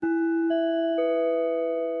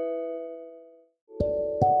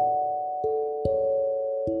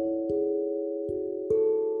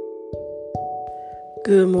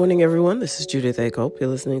Good morning, everyone. This is Judith A. Cope. You're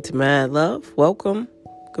listening to Mad Love. Welcome.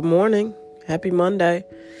 Good morning. Happy Monday.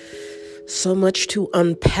 So much to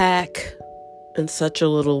unpack in such a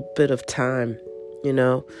little bit of time,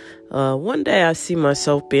 One day I see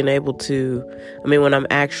myself being able to, when I'm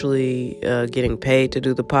actually getting paid to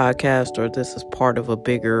do the podcast, or this is part of a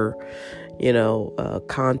bigger,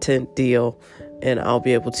 content deal, and I'll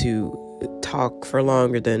be able to talk for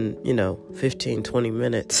longer than, 15, 20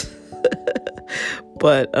 minutes.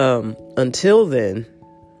 But until then,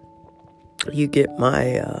 you get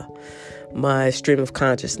my stream of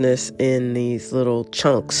consciousness in these little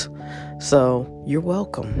chunks. So you're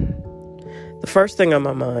welcome. The first thing on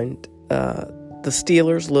my mind, the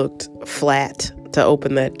Steelers looked flat to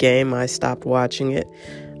open that game. I stopped watching it.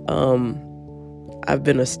 I've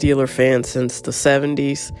been a Steeler fan since the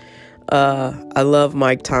 70s. I love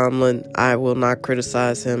Mike Tomlin. I will not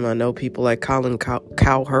criticize him. I know people like Colin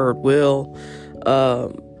Cowherd will.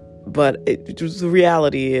 But the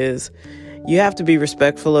reality is you have to be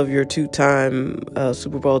respectful of your two-time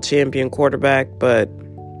Super Bowl champion quarterback, but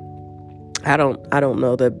I don't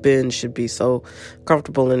know that Ben should be so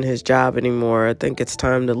comfortable in his job anymore. I think it's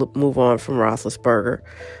time to move on from Roethlisberger.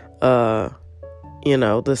 The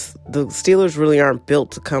Steelers really aren't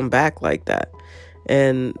built to come back like that.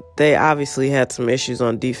 And they obviously had some issues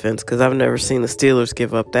on defense, because I've never seen the Steelers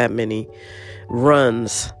give up that many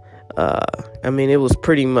runs. It was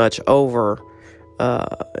pretty much over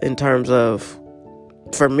in terms of,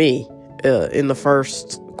 for me, in the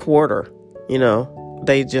first quarter.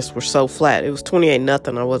 They just were so flat. It was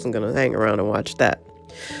 28-0. I wasn't going to hang around and watch that.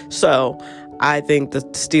 So I think the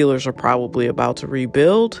Steelers are probably about to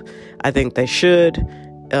rebuild. I think they should.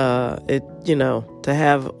 To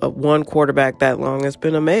have one quarterback that long has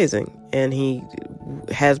been amazing. And he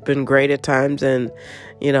has been great at times. And,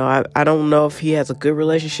 I don't know if he has a good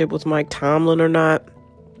relationship with Mike Tomlin or not.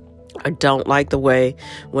 I don't like the way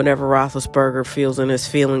whenever Roethlisberger feels in his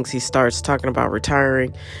feelings, he starts talking about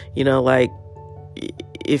retiring.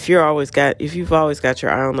 If you've always got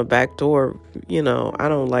your eye on the back door, I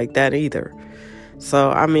don't like that either.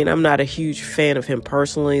 So, I'm not a huge fan of him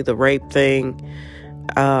personally. The rape thing,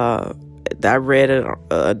 I read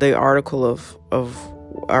an article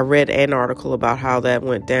about how that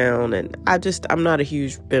went down, and I'm not a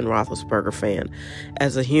huge Ben Roethlisberger fan.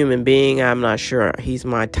 As a human being, I'm not sure he's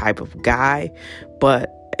my type of guy,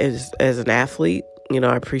 but as an athlete,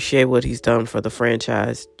 I appreciate what he's done for the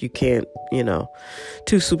franchise. You can't,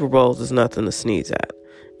 2 Super Bowls is nothing to sneeze at,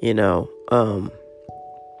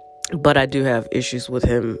 but I do have issues with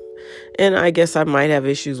him. And I guess I might have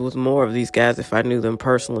issues with more of these guys if I knew them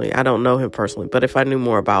personally. I don't know him personally, but if I knew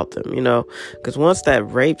more about them, because once that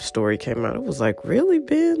rape story came out, it was like, really,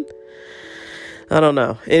 Ben? I don't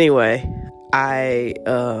know. Anyway, I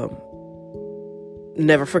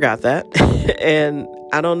never forgot that. And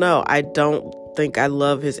I don't know. I don't think I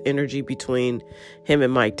love his energy between him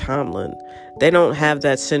and Mike Tomlin. They don't have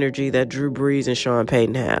that synergy that Drew Brees and Sean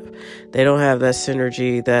Payton have. They don't have that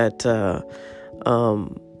synergy that,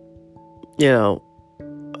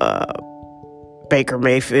 Baker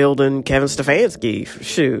Mayfield and Kevin Stefanski.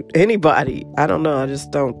 Shoot, anybody. I don't know. I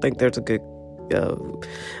just don't think there's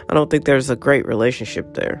a great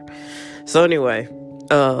relationship there. So anyway,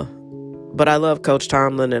 but I love Coach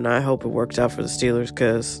Tomlin, and I hope it works out for the Steelers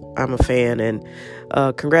because I'm a fan. And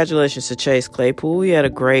congratulations to Chase Claypool. He had a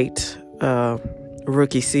great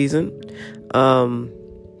rookie season.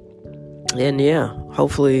 And yeah,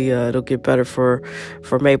 hopefully it'll get better for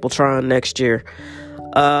Mapletron next year.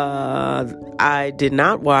 I did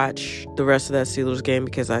not watch the rest of that Steelers game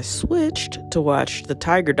because I switched to watch the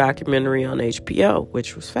Tiger documentary on HBO,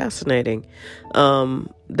 which was fascinating.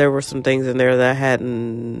 There were some things in there that I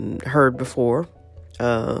hadn't heard before.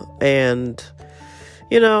 And,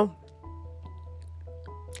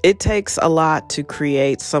 it takes a lot to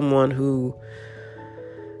create someone who...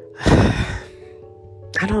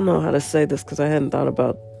 I don't know how to say this because I hadn't thought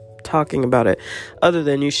about talking about it, other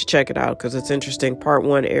than you should check it out because it's interesting. Part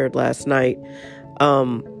 1 aired last night.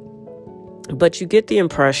 But you get the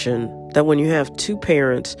impression that when you have two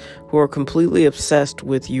parents who are completely obsessed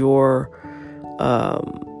with your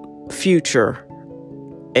future,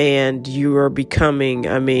 and you are becoming,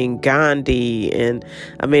 Gandhi, and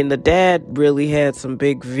the dad really had some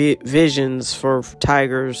big visions for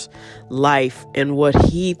Tiger's life and what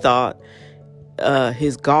he thought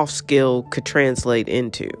his golf skill could translate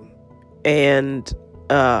into. And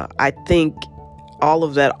I think all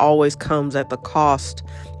of that always comes at the cost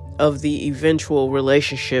of the eventual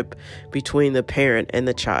relationship between the parent and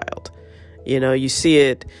the child. You see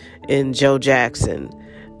it in Joe Jackson.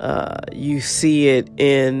 You see it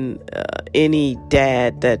in any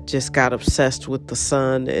dad that just got obsessed with the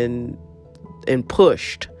son and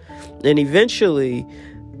pushed. And eventually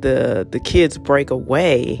the kids break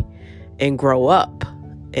away and grow up,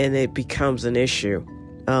 and it becomes an issue.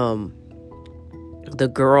 The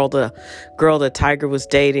girl that Tiger was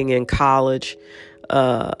dating in college,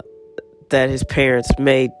 that his parents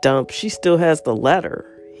made dump, she still has the letter.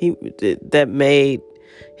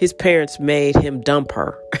 His parents made him dump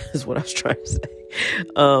her, is what I was trying to say.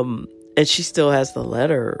 And she still has the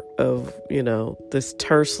letter of, this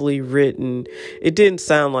tersely written. It didn't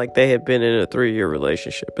sound like they had been in a 3-year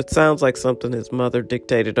relationship. It sounds like something his mother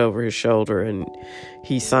dictated over his shoulder and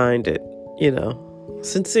he signed it,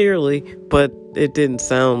 sincerely, but it didn't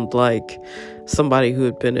sound like somebody who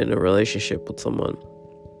had been in a relationship with someone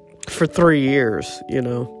for 3 years,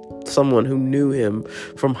 someone who knew him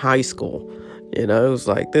from high school. It was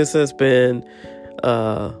like, this has been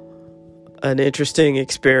an interesting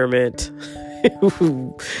experiment,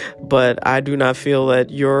 but I do not feel that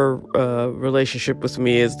your relationship with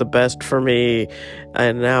me is the best for me.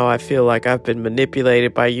 And now I feel like I've been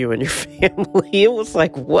manipulated by you and your family. It was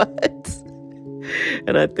like, what?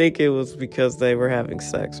 And I think it was because they were having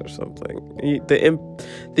sex or something.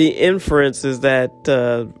 The inference is that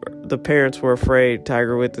the parents were afraid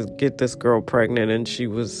Tiger would get this girl pregnant and she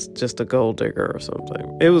was just a gold digger or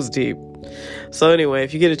something. It was deep. So anyway,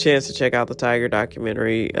 if you get a chance to check out the Tiger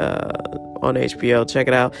documentary on HBO, check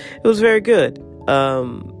it out. It was very good.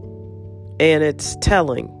 And it's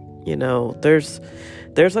telling, there's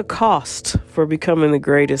a cost for becoming the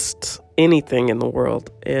greatest anything in the world.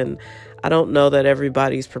 And I don't know that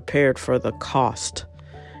everybody's prepared for the cost.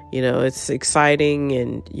 It's exciting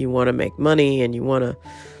and you want to make money and you want to,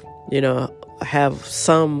 have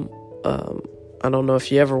some, I don't know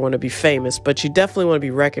if you ever want to be famous, but you definitely want to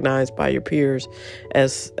be recognized by your peers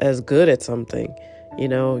as good at something.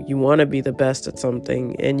 You want to be the best at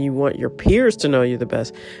something and you want your peers to know you're the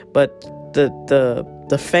best. But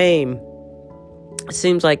the fame, it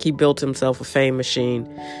seems like he built himself a fame machine.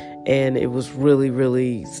 And it was really,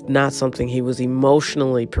 really not something he was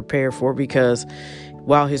emotionally prepared for, because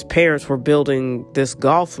while his parents were building this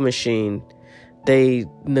golf machine, they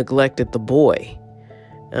neglected the boy.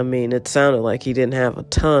 I mean, it sounded like he didn't have a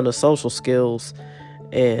ton of social skills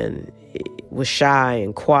and was shy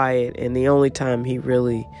and quiet. And the only time he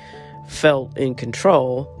really felt in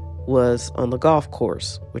control was on the golf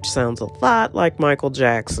course, which sounds a lot like Michael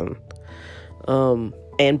Jackson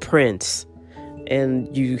and Prince.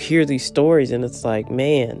 And you hear these stories and it's like,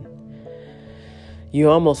 man, you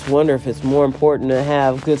almost wonder if it's more important to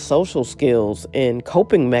have good social skills and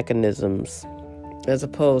coping mechanisms as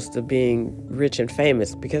opposed to being rich and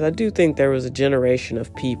famous. Because I do think there was a generation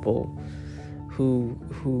of people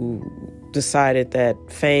who decided that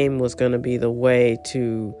fame was going to be the way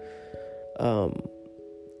to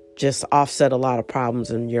just offset a lot of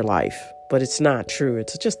problems in your life. But it's not true.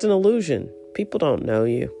 It's just an illusion. People don't know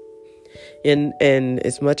you. And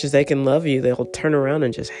as much as they can love you, they'll turn around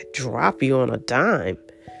and just drop you on a dime.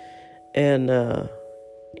 And,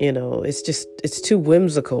 it's too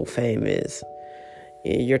whimsical, fame is.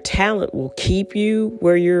 Your talent will keep you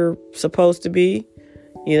where you're supposed to be,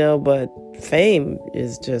 but fame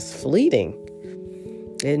is just fleeting.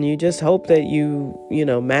 And you just hope that you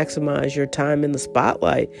maximize your time in the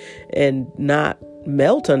spotlight and not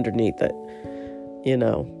melt underneath it,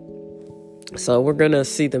 So we're going to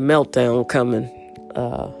see the meltdown coming,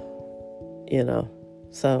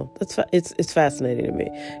 So it's fascinating to me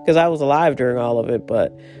because I was alive during all of it,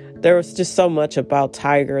 but there was just so much about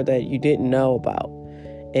Tiger that you didn't know about.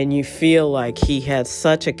 And you feel like he had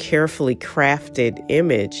such a carefully crafted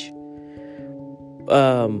image.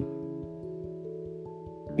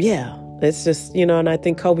 It's just, and I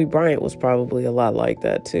think Kobe Bryant was probably a lot like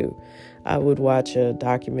that too. I would watch a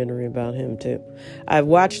documentary about him too. I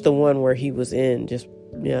watched the one where he was in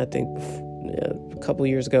I think a couple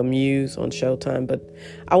years ago, Muse on Showtime, but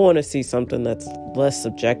I want to see something that's less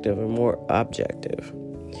subjective and more objective,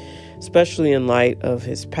 especially in light of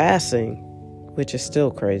his passing, which is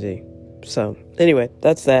still crazy. So anyway,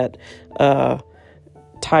 that's that.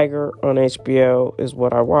 Tiger on HBO is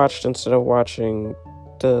what I watched instead of watching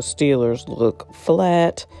the Steelers look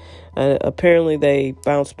flat. Apparently they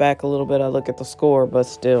bounced back a little bit. I look at the score, but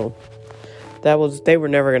still, they were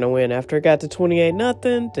never going to win after it got to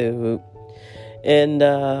 28-0, dude. And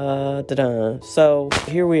so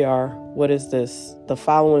here we are. What is this? The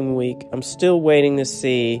following week, I'm still waiting to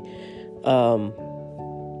see the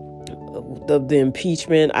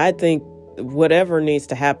impeachment. I think whatever needs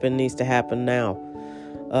to happen now.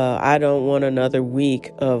 I don't want another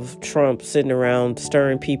week of Trump sitting around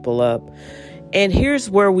stirring people up. And here's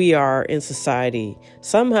where we are in society.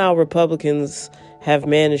 Somehow Republicans have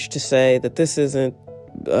managed to say that this isn't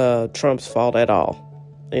Trump's fault at all.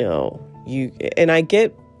 And I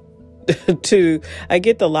get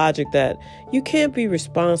the logic that you can't be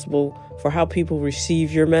responsible for how people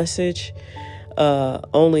receive your message,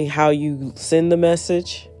 only how you send the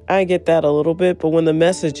message. I get that a little bit, but when the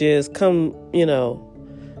message is come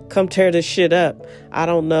tear this shit up, I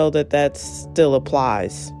don't know that still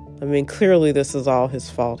applies. I mean, clearly this is all his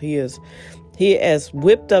fault. He has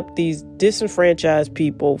whipped up these disenfranchised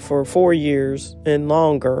people for 4 years and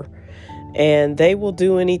longer, and they will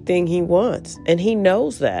do anything he wants. And he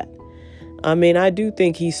knows that. I mean, I do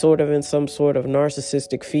think he's sort of in some sort of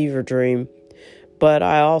narcissistic fever dream, but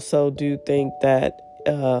I also do think that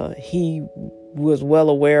he was well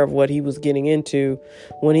aware of what he was getting into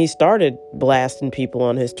when he started blasting people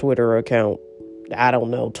on his Twitter account. I don't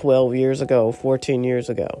know, 12 years ago, 14 years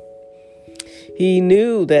ago. He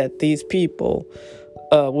knew that these people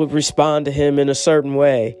would respond to him in a certain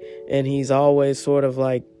way. And he's always sort of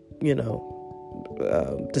like,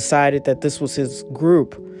 decided that this was his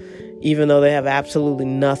group, even though they have absolutely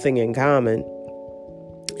nothing in common.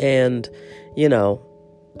 And,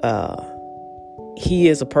 he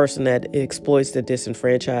is a person that exploits the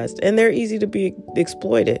disenfranchised, and they're easy to be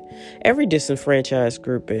exploited. Every disenfranchised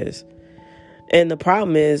group is. And the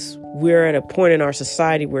problem is we're at a point in our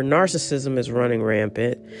society where narcissism is running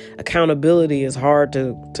rampant. Accountability is hard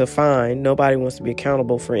to find. Nobody wants to be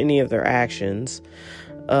accountable for any of their actions.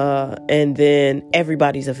 And then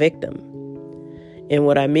everybody's a victim. And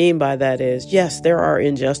what I mean by that is, yes, there are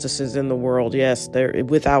injustices in the world. Yes,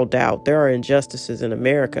 without doubt, there are injustices in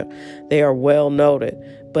America. They are well noted.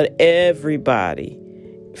 But everybody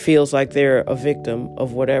feels like they're a victim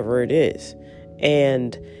of whatever it is.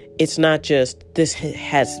 And it's not just this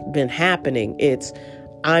has been happening. It's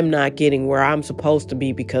I'm not getting where I'm supposed to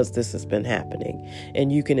be because this has been happening.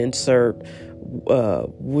 And you can insert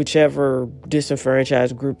whichever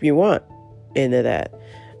disenfranchised group you want into that.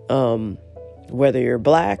 Whether you're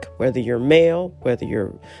black, whether you're male, whether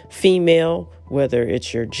you're female, whether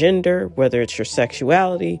it's your gender, whether it's your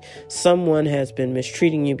sexuality, someone has been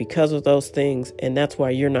mistreating you because of those things, and that's why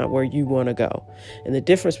you're not where you want to go. And the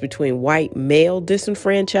difference between white male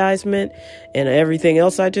disenfranchisement and everything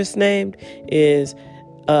else I just named is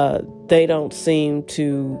they don't seem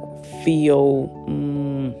to feel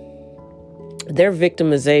their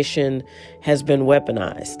victimization has been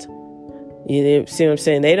weaponized. You see what I'm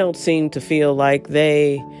saying? They don't seem to feel like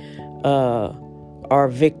they are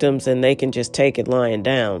victims and they can just take it lying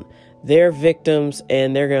down. They're victims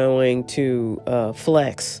and they're going to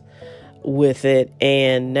flex with it.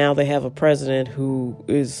 And now they have a president who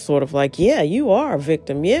is sort of like, yeah, you are a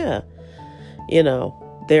victim. Yeah.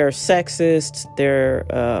 They're sexist.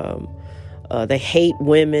 They hate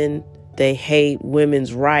women. They hate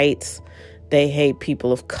women's rights. They hate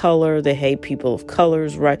people of color. They hate people of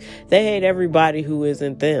color's right. They hate everybody who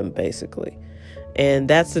isn't them, basically. And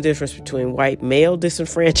that's the difference between white male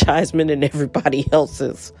disenfranchisement and everybody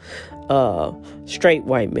else's straight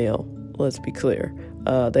white male. Let's be clear.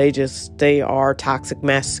 They are toxic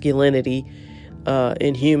masculinity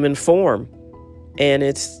in human form. And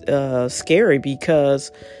it's scary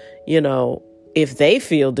because, if they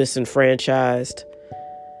feel disenfranchised,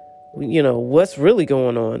 what's really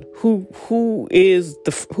going on? Who is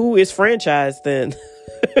franchised then?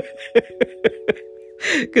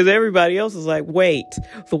 Because everybody else is like, wait,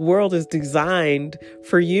 the world is designed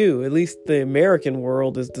for you. At least the American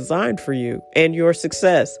world is designed for you and your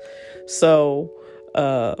success. So,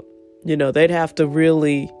 they'd have to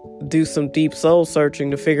really do some deep soul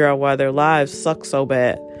searching to figure out why their lives suck so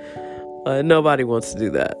bad. Nobody wants to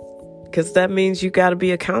do that because that means you got to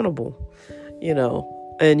be accountable,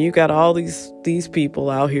 And you got all these people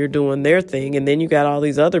out here doing their thing. And then you got all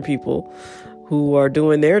these other people who are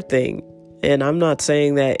doing their thing. And I'm not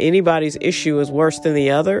saying that anybody's issue is worse than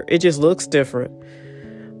the other. It just looks different.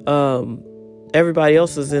 Everybody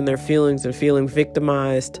else is in their feelings and feeling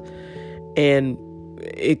victimized. And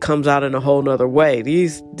it comes out in a whole nother way.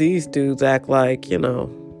 These dudes act like,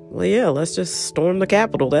 well, yeah, let's just storm the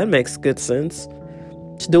Capitol. That makes good sense.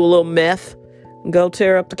 Just do a little meth and go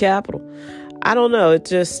tear up the Capitol. I don't know. It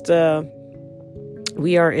just,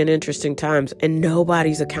 we are in interesting times and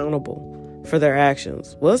nobody's accountable for their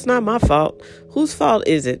actions. Well, it's not my fault. Whose fault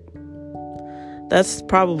is it? That's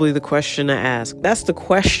probably the question to ask. That's the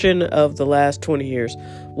question of the last 20 years.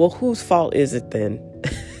 Well, whose fault is it then?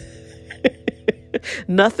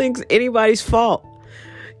 Nothing's anybody's fault.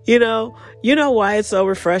 You know why it's so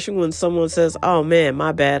refreshing when someone says, "Oh man,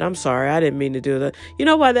 my bad. I'm sorry. I didn't mean to do that." You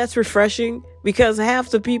know why that's refreshing? Because half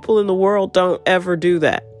the people in the world don't ever do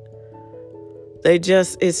that.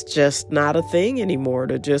 It's just not a thing anymore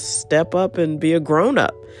to just step up and be a grown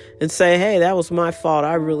up and say, "Hey, that was my fault.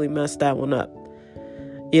 I really messed that one up."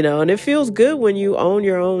 And it feels good when you own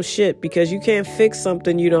your own shit, because you can't fix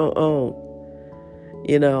something you don't own.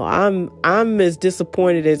 I'm as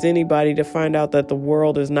disappointed as anybody to find out that the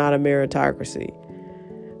world is not a meritocracy.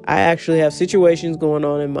 I actually have situations going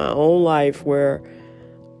on in my own life where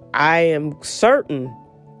I am certain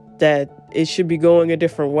that it should be going a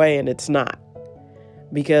different way, and it's not,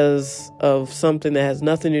 because of something that has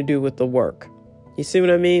nothing to do with the work. You see what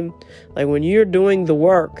I mean? Like, when you're doing the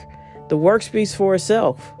work speaks for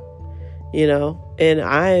itself, and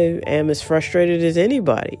I am as frustrated as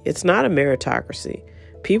anybody. It's not a meritocracy.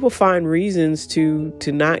 People find reasons to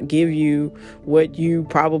not give you what you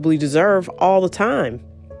probably deserve all the time.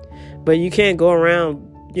 But you can't go around,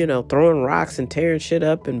 throwing rocks and tearing shit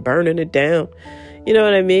up and burning it down. You know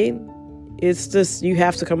what I mean? It's just, you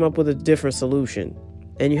have to come up with a different solution,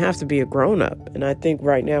 and you have to be a grown up. And I think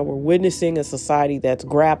right now we're witnessing a society that's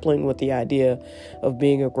grappling with the idea of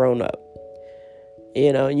being a grown up.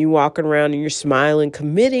 And you walking around and you're smiling,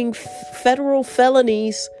 committing federal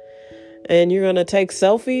felonies, and you're going to take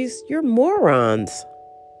selfies. You're morons.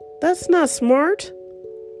 That's not smart.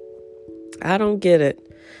 I don't get it.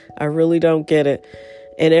 I really don't get it.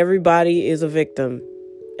 And everybody is a victim.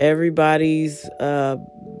 Everybody's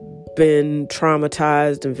been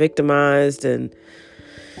traumatized and victimized, and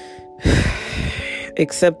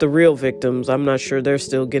except the real victims. I'm not sure they're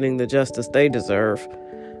still getting the justice they deserve.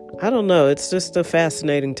 I don't know. It's just a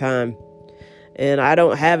fascinating time. And I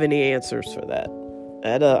don't have any answers for that.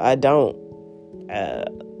 I don't.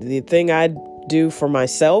 The thing I do for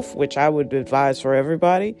myself, which I would advise for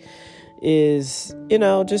everybody, is,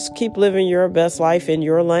 just keep living your best life in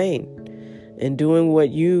your lane and doing what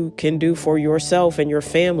you can do for yourself and your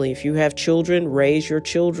family. If you have children, raise your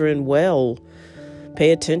children well.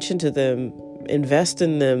 Pay attention to them. Invest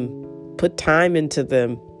in them. Put time into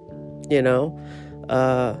them.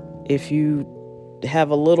 If you have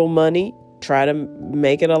a little money, try to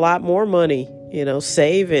make it a lot more money.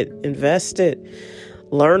 Save it, invest it,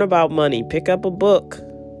 learn about money, pick up a book,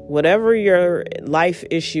 whatever your life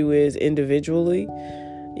issue is individually,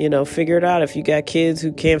 figure it out. If you got kids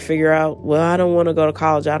who can't figure out, well, I don't want to go to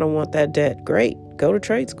college, I don't want that debt. Great. Go to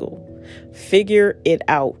trade school. Figure it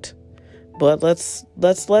out. But let's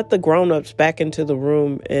let the grown-ups back into the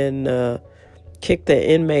room and kick the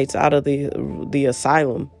inmates out of the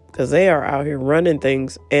asylum, because they are out here running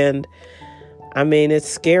things. And I mean,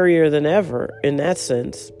 it's scarier than ever in that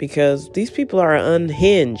sense, because these people are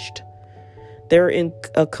unhinged. They're in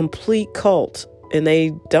a complete cult, and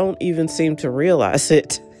they don't even seem to realize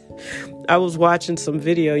it. I was watching some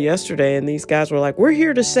video yesterday, and these guys were like, "We're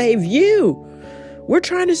here to save you. We're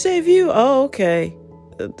trying to save you." Oh, okay.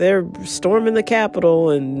 They're storming the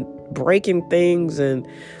Capitol and breaking things and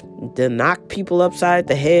they knocked people upside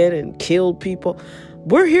the head and killed people.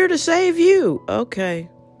 We're here to save you. Okay.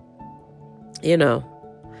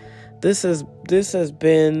 This has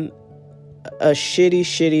been a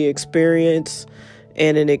shitty experience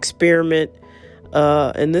and an experiment.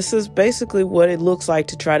 And this is basically what it looks like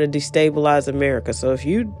to try to destabilize America. So if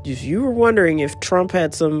you were wondering if Trump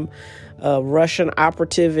had some Russian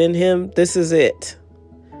operative in him, this is it.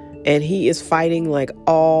 And he is fighting like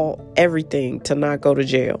everything to not go to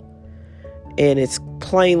jail. And it's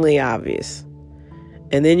plainly obvious.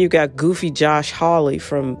 And then you got goofy Josh Hawley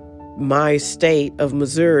from my state of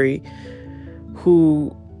Missouri,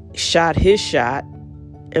 who shot his shot.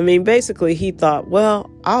 I mean, basically he thought, well,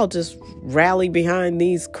 I'll just rally behind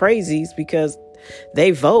these crazies because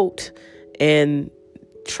they vote, and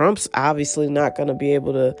Trump's obviously not going to be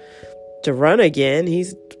able to run again.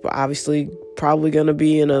 He's obviously probably going to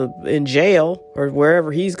be in jail or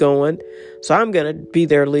wherever he's going. So I'm going to be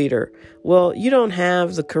their leader. Well, you don't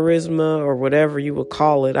have the charisma or whatever you would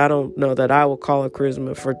call it. I don't know that I would call it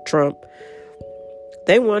charisma for Trump.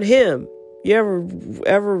 They want him. You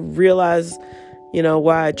ever realize,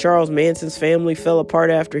 why Charles Manson's family fell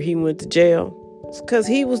apart after he went to jail? It's because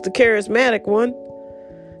he was the charismatic one.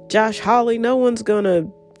 Josh Hawley, no one's going to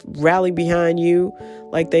rally behind you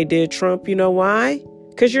like they did Trump. You know why?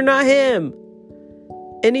 Because you're not him.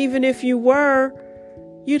 And even if you were,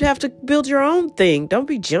 you'd have to build your own thing. Don't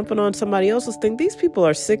be jumping on somebody else's thing. These people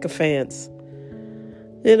are sycophants.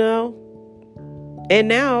 And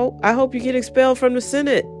now I hope you get expelled from the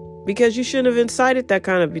Senate, because you shouldn't have incited that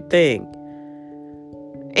kind of thing.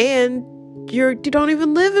 And you don't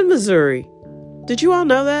even live in Missouri. Did you all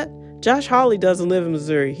know that? Josh Hawley doesn't live in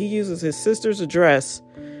Missouri. He uses his sister's address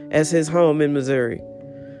as his home in Missouri.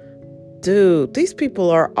 Dude, these people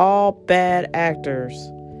are all bad actors.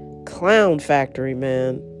 Clown factory,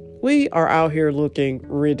 man. We are out here looking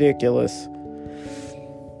ridiculous.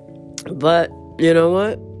 But, you know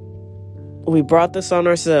what? We brought this on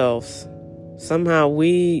ourselves. Somehow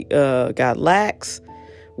we got lax.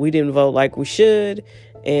 We didn't vote like we should.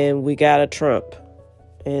 And we got a Trump.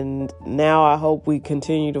 And now I hope we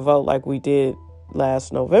continue to vote like we did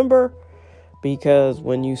last November. Because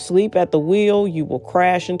when you sleep at the wheel, you will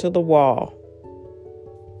crash into the wall.